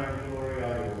 all honour and glory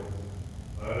are yours,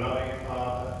 O loving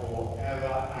Father, for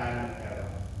ever and ever.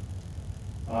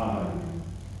 Amen.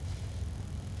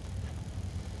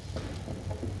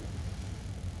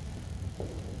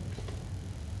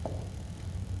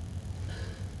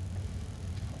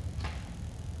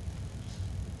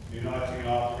 Uniting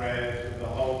our prayers with the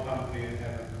whole company in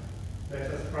heaven, let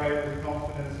us pray with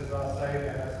confidence as our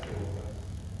Saviour has taught us.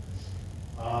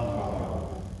 Our Father,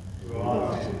 who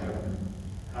art in heaven,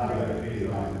 hallowed be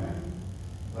thy name.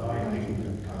 Thy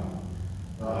kingdom come,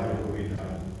 thy will be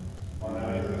done, on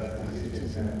earth as it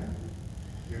is in heaven.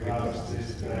 Give us us this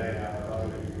day our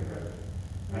daily bread,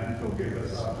 and forgive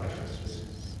us our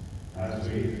trespasses, as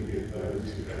we forgive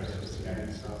those who trespass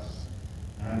against us.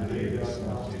 And lead us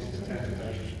not into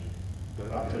temptation,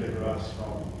 but deliver us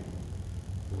from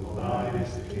evil. For thine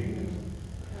is the kingdom,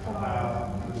 the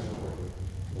power, and the glory,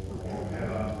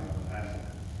 forever and ever.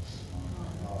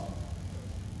 Amen.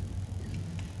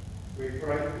 We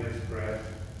break this bread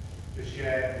to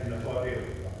share in the body of Christ.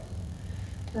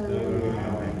 Though we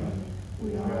are many, we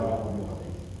are one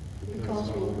body, because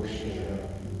we will share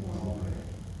in one bread.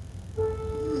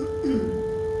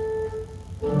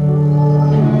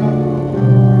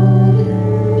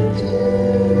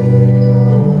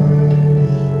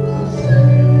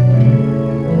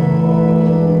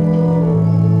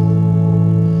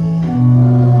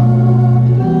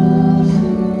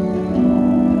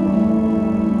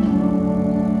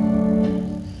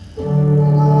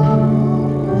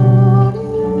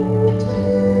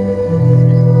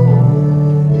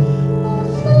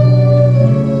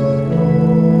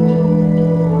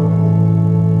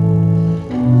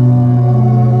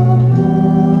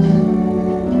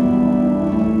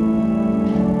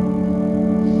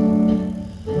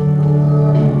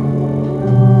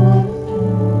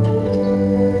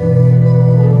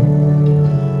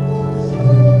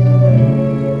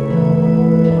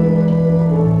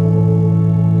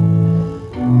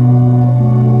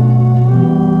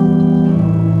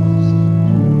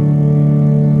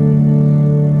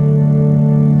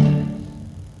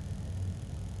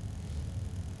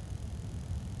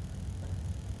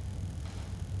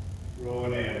 Draw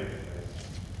near with faith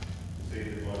to see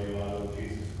the body of our Lord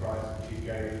Jesus Christ, which he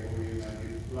gave for you, and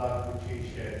his blood which he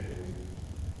shed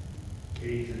for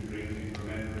you. Eat and drink in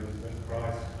remembrance that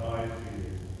Christ died for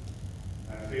you,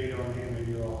 and feed on him in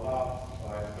your hearts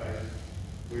by faith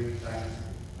with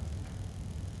thanksgiving.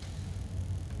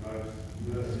 Most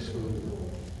merciful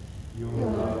Lord, your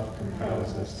love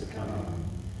compels us to come in.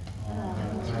 Our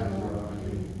hands were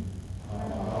unclean, our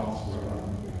hearts were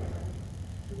unpure.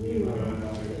 We were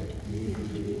not fit even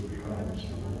to be crumbs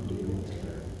from under your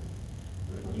throne.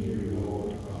 But you, Lord,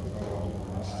 are the God of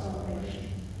our salvation,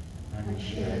 and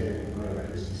share your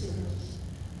grace with sinners.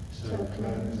 So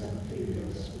cleanse and feed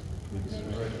us with the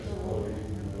precious body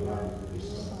and blood of your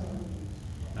Son,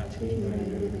 that he may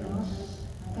live in us,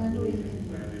 and we in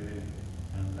him,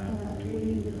 and that we,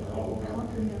 with the whole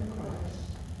company of Christ,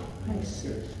 may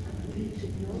sit and eat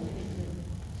in your kingdom.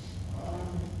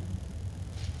 Amen.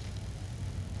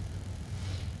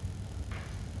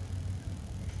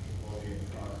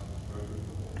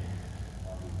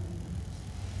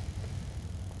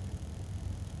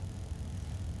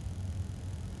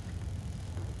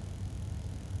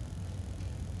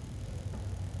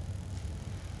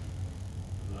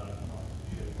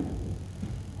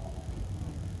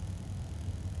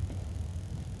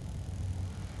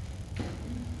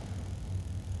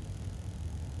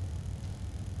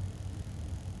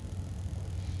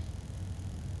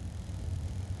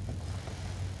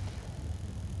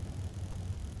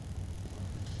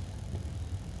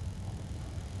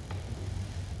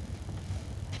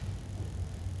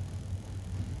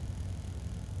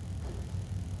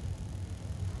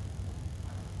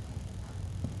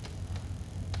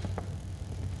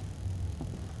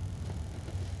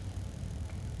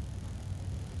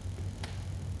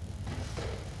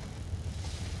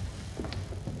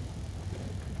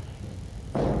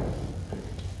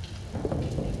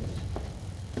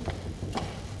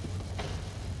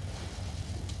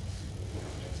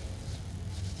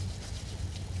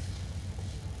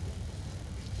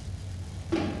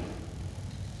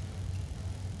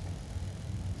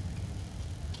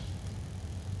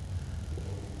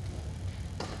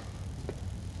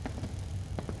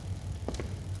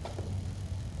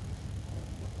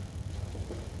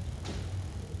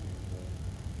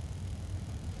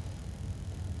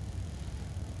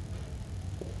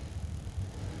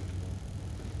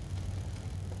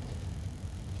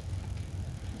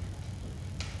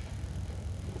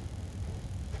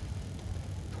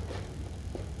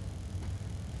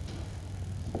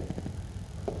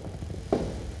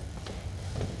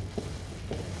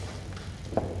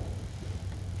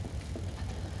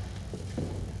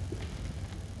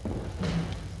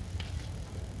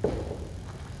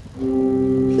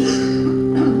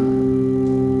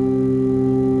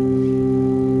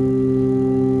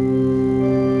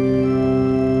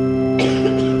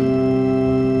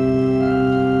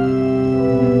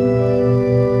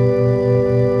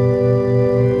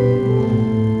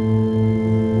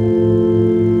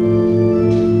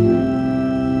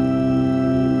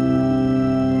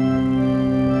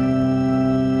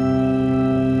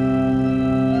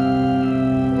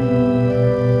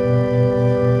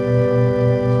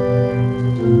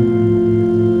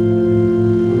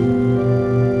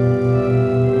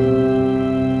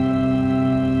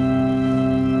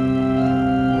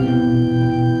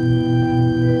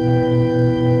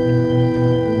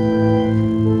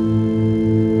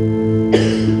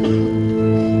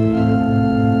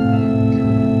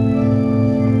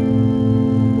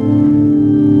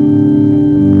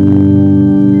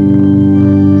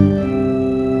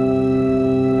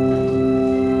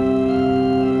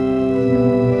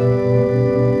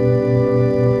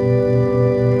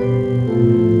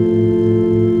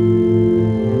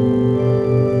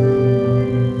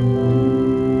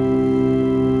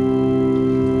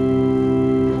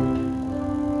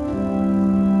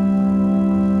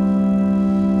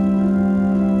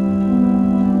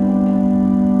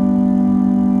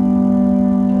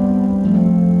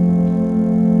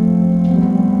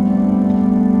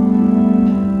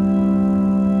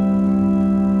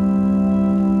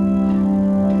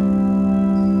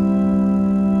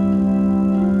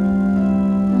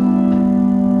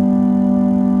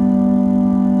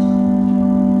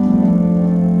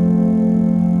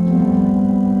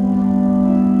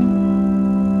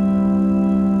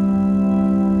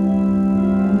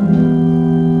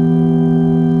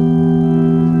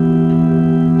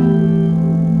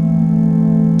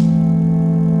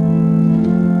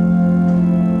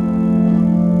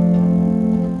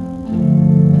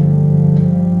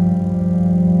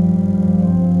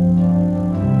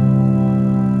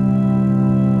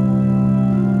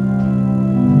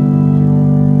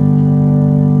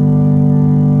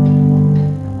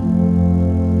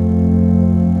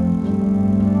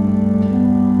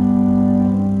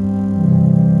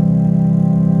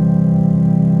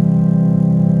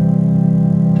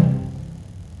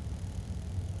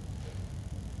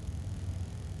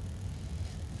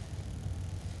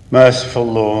 Merciful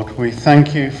Lord, we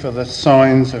thank you for the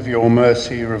signs of your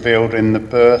mercy revealed in the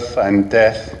birth and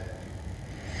death.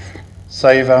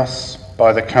 Save us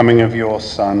by the coming of your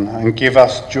Son, and give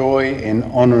us joy in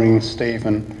honouring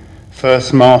Stephen,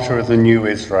 first martyr of the new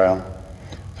Israel,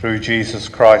 through Jesus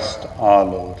Christ our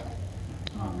Lord.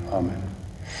 Amen.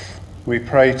 We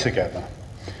pray together.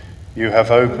 You have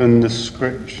opened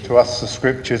to us the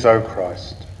Scriptures, O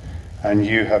Christ, and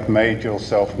you have made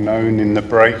yourself known in the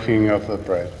breaking of the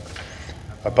bread.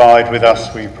 Abide with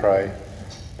us, we pray,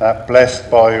 that blessed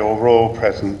by your royal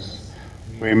presence,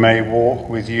 we may walk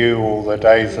with you all the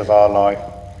days of our life,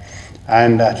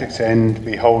 and at its end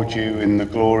behold you in the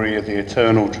glory of the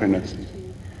eternal Trinity,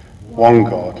 one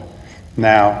God,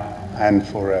 now and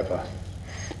forever.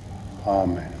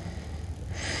 Amen.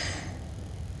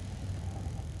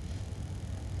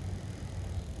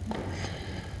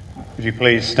 Would you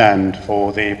please stand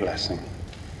for the blessing?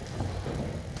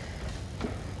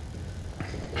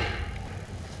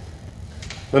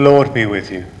 The Lord be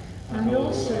with you. And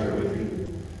also with you.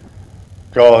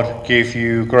 God give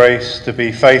you grace to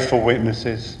be faithful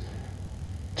witnesses,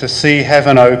 to see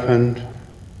heaven opened,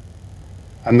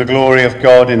 and the glory of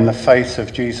God in the face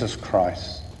of Jesus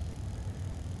Christ,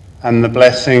 and the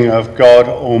blessing of God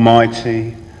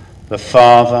Almighty, the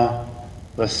Father,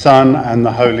 the Son, and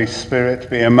the Holy Spirit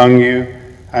be among you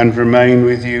and remain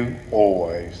with you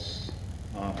always.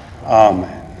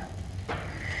 Amen.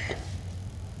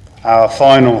 Our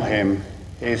final hymn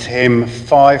is hymn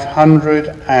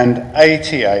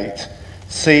 588,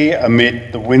 See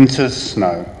Amid the Winter's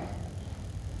Snow.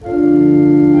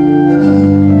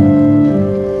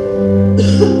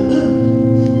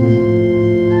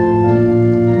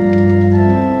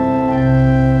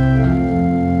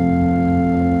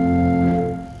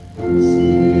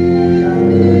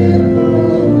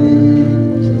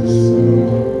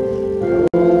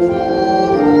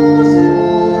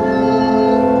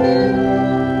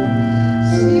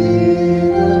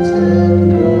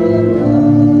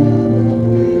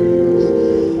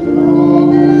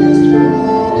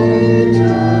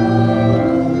 Time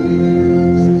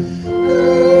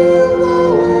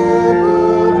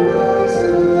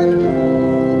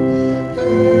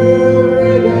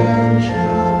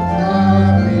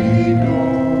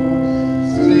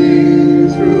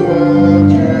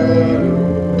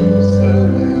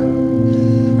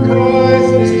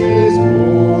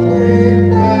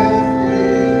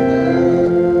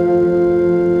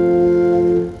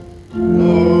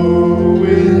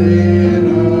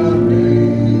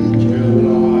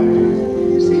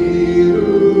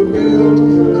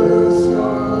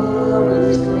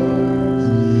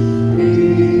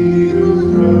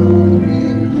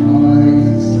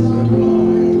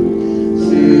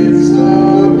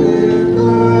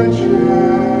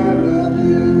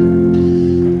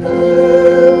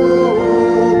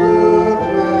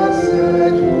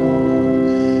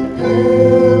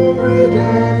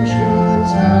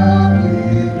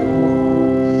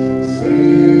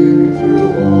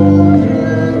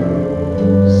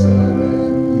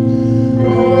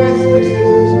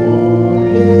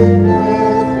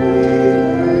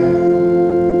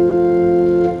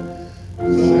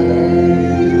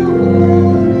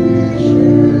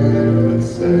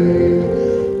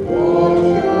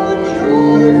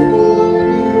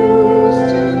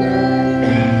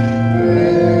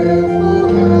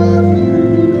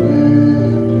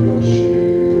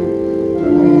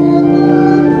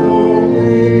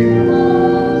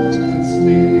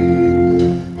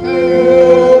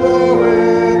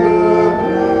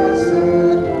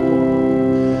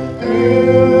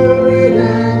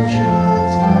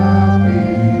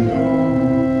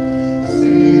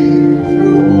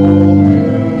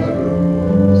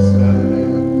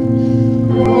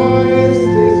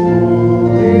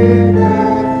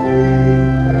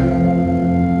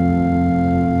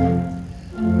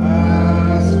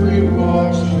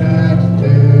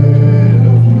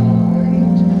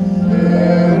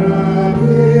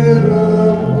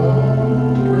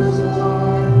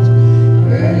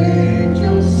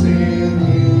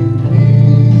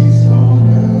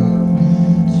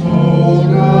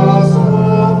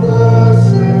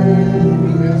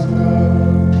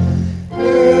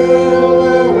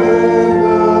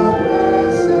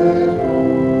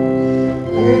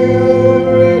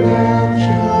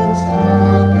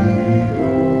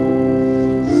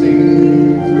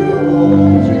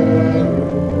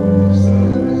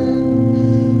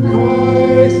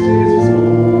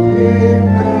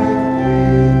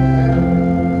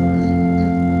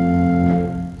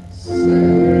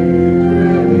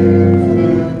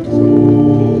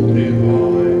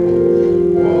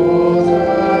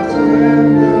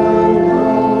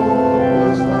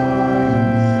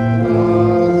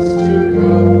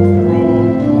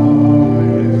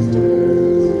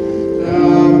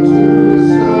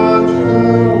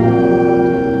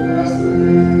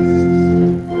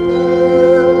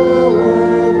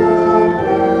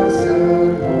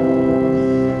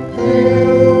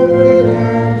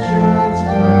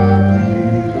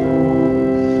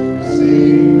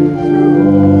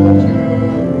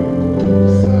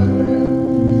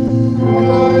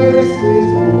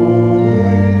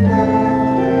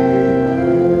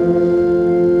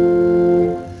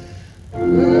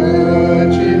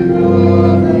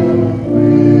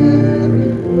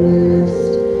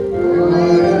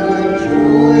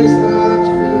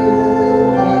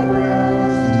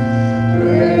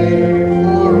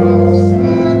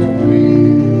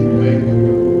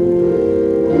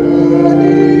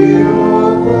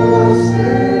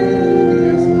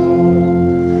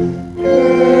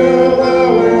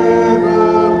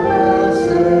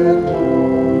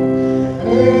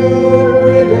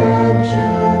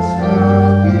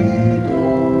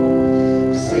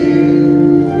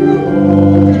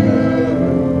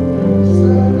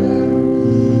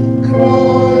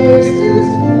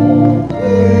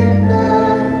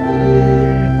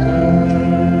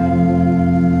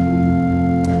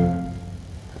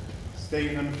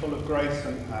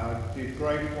and power, did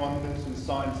great wonders and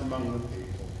signs among the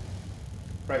people.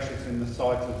 Precious in the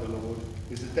sight of the Lord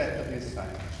is the death of his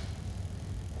saints.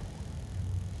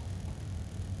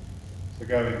 So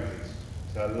go in peace,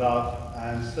 to love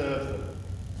and serve them.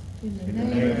 In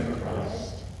the name of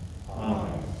Christ.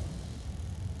 Amen.